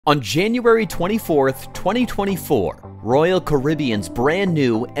On January 24th, 2024, Royal Caribbean's brand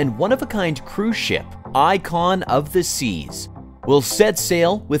new and one-of-a-kind cruise ship, Icon of the Seas, will set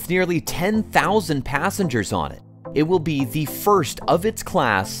sail with nearly 10,000 passengers on it. It will be the first of its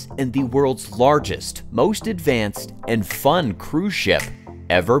class and the world's largest, most advanced, and fun cruise ship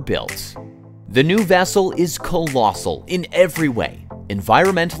ever built. The new vessel is colossal in every way,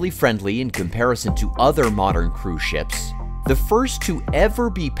 environmentally friendly in comparison to other modern cruise ships, the first to ever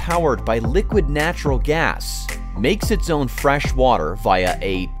be powered by liquid natural gas, makes its own fresh water via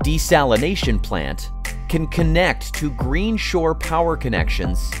a desalination plant, can connect to green shore power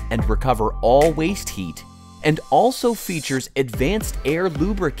connections and recover all waste heat, and also features advanced air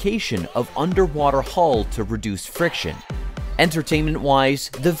lubrication of underwater hull to reduce friction. Entertainment-wise,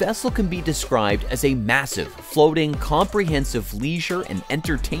 the vessel can be described as a massive, floating, comprehensive leisure and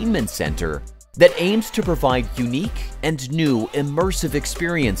entertainment center that aims to provide unique and new immersive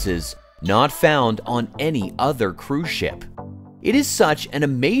experiences not found on any other cruise ship. It is such an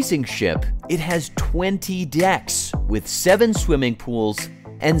amazing ship, it has 20 decks with 7 swimming pools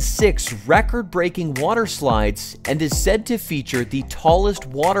and 6 record-breaking water slides, and is said to feature the tallest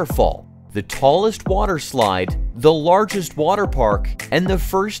waterfall, the tallest water slide, the largest water park, and the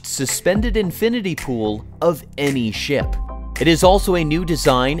first suspended infinity pool of any ship. It is also a new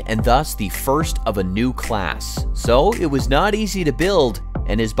design and thus the first of a new class, so it was not easy to build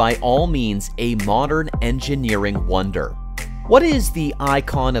and is by all means a modern engineering wonder. What is the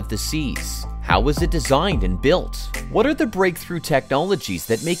Icon of the Seas? How was it designed and built? What are the breakthrough technologies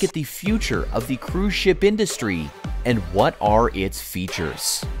that make it the future of the cruise ship industry? And what are its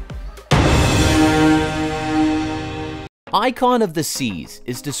features? Icon of the Seas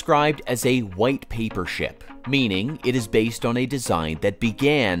is described as a white paper ship, meaning it is based on a design that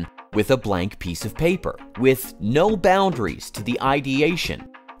began with a blank piece of paper, with no boundaries to the ideation.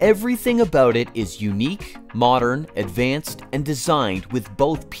 Everything about it is unique, modern, advanced, and designed with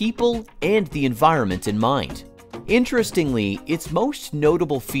both people and the environment in mind. Interestingly, its most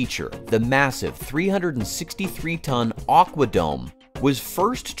notable feature, the massive 363-ton Aquadome, was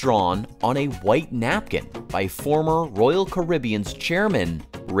first drawn on a white napkin by former Royal Caribbean's chairman,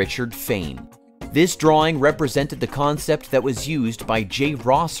 Richard Fain. This drawing represented the concept that was used by Jay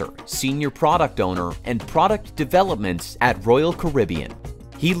Rosser, senior product owner and product development at Royal Caribbean.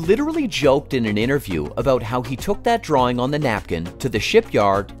 He literally joked in an interview about how he took that drawing on the napkin to the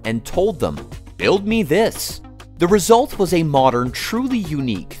shipyard and told them, "Build me this." The result was a modern, truly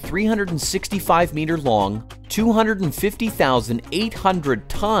unique 365-meter long,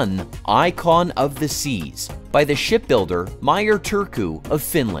 250,800-ton Icon of the Seas by the shipbuilder Meyer Turku of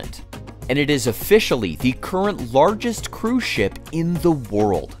Finland. And it is officially the current largest cruise ship in the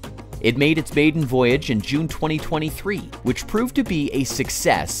world. It made its maiden voyage in June 2023, which proved to be a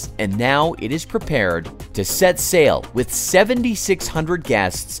success, and now it is prepared to set sail with 7,600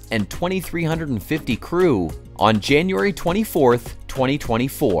 guests and 2,350 crew on January 24th,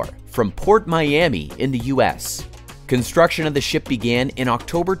 2024, from Port Miami in the US. Construction of the ship began in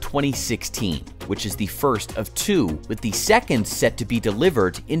October 2016, which is the first of 2, with the second set to be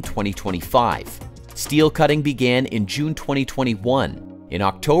delivered in 2025. Steel cutting began in June 2021. In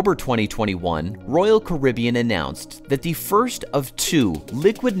October 2021, Royal Caribbean announced that the first of 2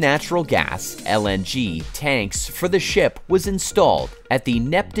 liquid natural gas (LNG) tanks for the ship was installed at the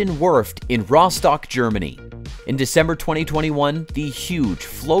Neptun Werft in Rostock, Germany. In December 2021, the huge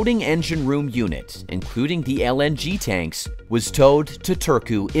floating engine room unit, including the LNG tanks, was towed to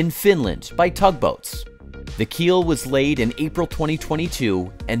Turku in Finland by tugboats. The keel was laid in April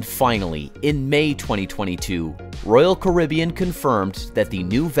 2022, and finally, in May 2022, Royal Caribbean confirmed that the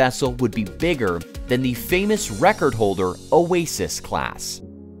new vessel would be bigger than the famous record holder Oasis class.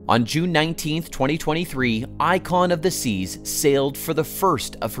 On June 19, 2023, Icon of the Seas sailed for the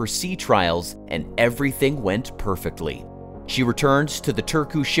first of her sea trials, and everything went perfectly. She returned to the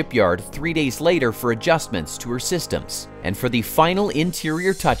Turku shipyard 3 days later for adjustments to her systems, and for the final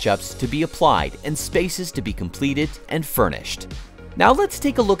interior touch-ups to be applied and spaces to be completed and furnished. Now let's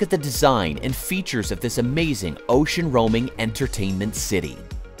take a look at the design and features of this amazing ocean-roaming entertainment city.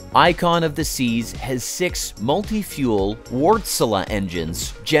 Icon of the Seas has 6 multi-fuel Wärtsilä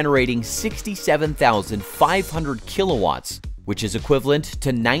engines generating 67,500 kilowatts, which is equivalent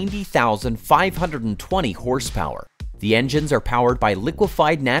to 90,520 horsepower. The engines are powered by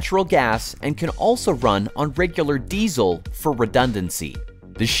liquefied natural gas and can also run on regular diesel for redundancy.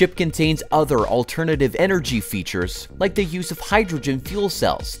 The ship contains other alternative energy features, like the use of hydrogen fuel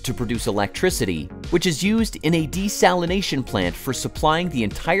cells to produce electricity, which is used in a desalination plant for supplying the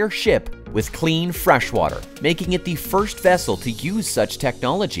entire ship with clean fresh water, making it the first vessel to use such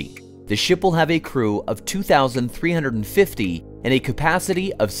technology. The ship will have a crew of 2,350 and a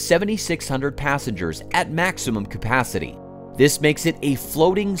capacity of 7,600 passengers at maximum capacity. This makes it a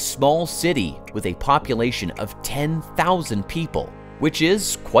floating small city with a population of 10,000 people, which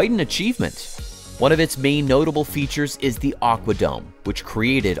is quite an achievement. One of its main notable features is the Aquadome, which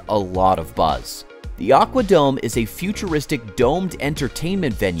created a lot of buzz. The Aquadome is a futuristic domed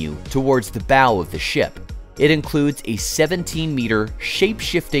entertainment venue towards the bow of the ship. It includes a 17-meter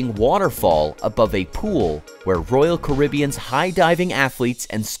shape-shifting waterfall above a pool where Royal Caribbean's high-diving athletes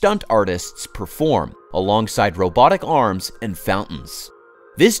and stunt artists perform, alongside robotic arms and fountains.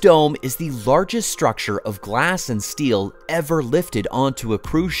 This dome is the largest structure of glass and steel ever lifted onto a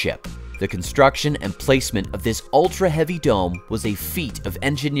cruise ship. The construction and placement of this ultra-heavy dome was a feat of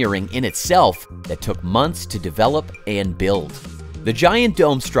engineering in itself that took months to develop and build. The giant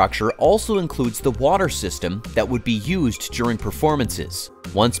dome structure also includes the water system that would be used during performances.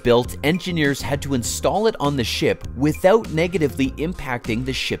 Once built, engineers had to install it on the ship without negatively impacting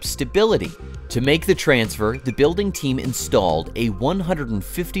the ship's stability. To make the transfer, the building team installed a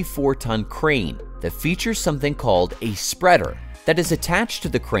 154-ton crane that features something called a spreader that is attached to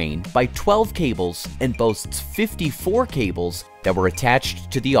the crane by 12 cables and boasts 54 cables that were attached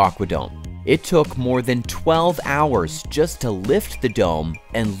to the Aquadome. It took more than 12 hours just to lift the dome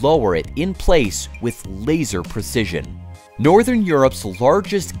and lower it in place with laser precision. Northern Europe's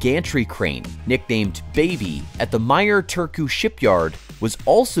largest gantry crane, nicknamed Baby, at the Meyer Turku shipyard, was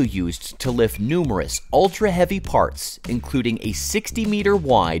also used to lift numerous ultra-heavy parts, including a 60-meter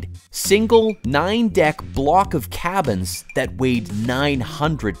wide, single 9-deck block of cabins that weighed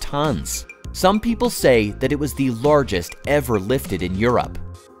 900 tons. Some people say that it was the largest ever lifted in Europe.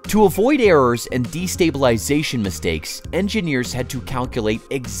 To avoid errors and destabilization mistakes, engineers had to calculate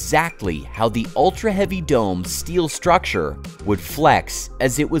exactly how the ultra-heavy dome steel structure would flex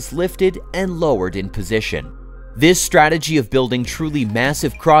as it was lifted and lowered in position. This strategy of building truly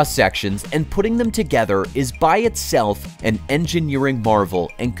massive cross-sections and putting them together is by itself an engineering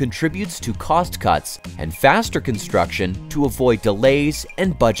marvel and contributes to cost cuts and faster construction to avoid delays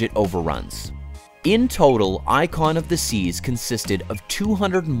and budget overruns. In total, Icon of the Seas consisted of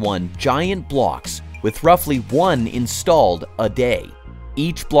 201 giant blocks with roughly one installed a day.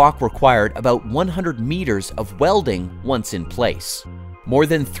 Each block required about 100 meters of welding once in place. More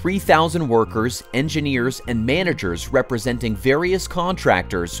than 3,000 workers, engineers, and managers representing various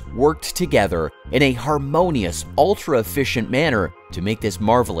contractors worked together in a harmonious, ultra-efficient manner to make this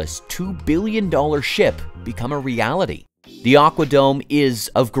marvelous $2 billion ship become a reality. The Aquadome is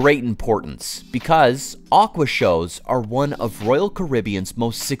of great importance because aqua shows are one of Royal Caribbean's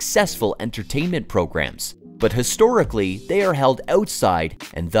most successful entertainment programs, but historically they are held outside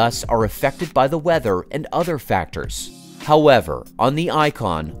and thus are affected by the weather and other factors. However, on the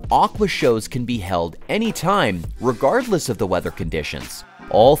Icon, aqua shows can be held anytime regardless of the weather conditions,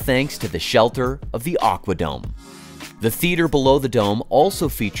 all thanks to the shelter of the Aquadome. The theater below the dome also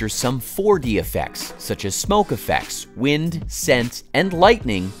features some 4D effects, such as smoke effects, wind, scent, and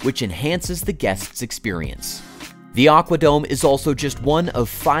lightning, which enhances the guest's experience. The Aquadome is also just one of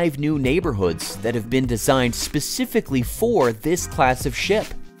 5 new neighborhoods that have been designed specifically for this class of ship.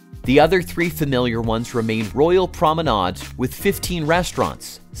 The other 3 familiar ones remain Royal Promenade with 15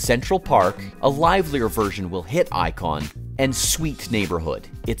 restaurants, Central Park, a livelier version will hit Icon, and Suite Neighborhood,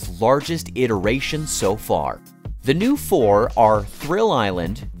 its largest iteration so far. The new 4 are Thrill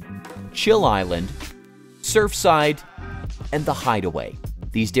Island, Chill Island, Surfside, and the Hideaway.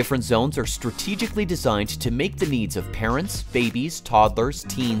 These different zones are strategically designed to make the needs of parents, babies, toddlers,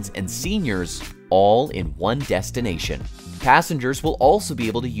 teens, and seniors all in one destination. Passengers will also be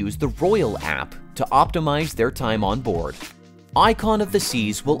able to use the Royal app to optimize their time on board. Icon of the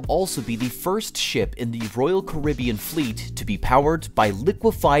Seas will also be the first ship in the Royal Caribbean fleet to be powered by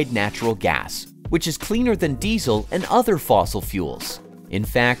liquefied natural gas, which is cleaner than diesel and other fossil fuels. In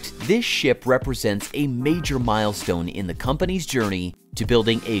fact, this ship represents a major milestone in the company's journey to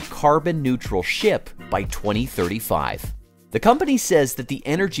building a carbon-neutral ship by 2035. The company says that the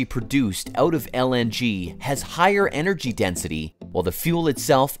energy produced out of LNG has higher energy density, while the fuel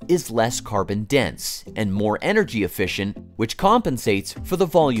itself is less carbon dense and more energy efficient, which compensates for the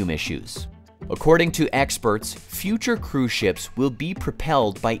volume issues. According to experts, future cruise ships will be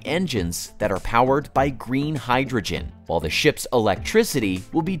propelled by engines that are powered by green hydrogen, while the ship's electricity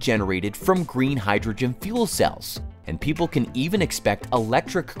will be generated from green hydrogen fuel cells. And people can even expect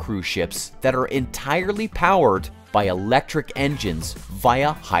electric cruise ships that are entirely powered by electric engines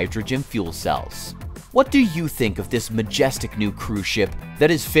via hydrogen fuel cells. What do you think of this majestic new cruise ship that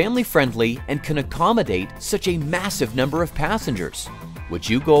is family-friendly and can accommodate such a massive number of passengers? Would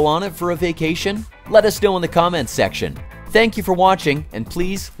you go on it for a vacation? Let us know in the comments section. Thank you for watching, and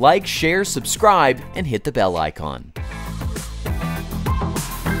please like, share, subscribe, and hit the bell icon.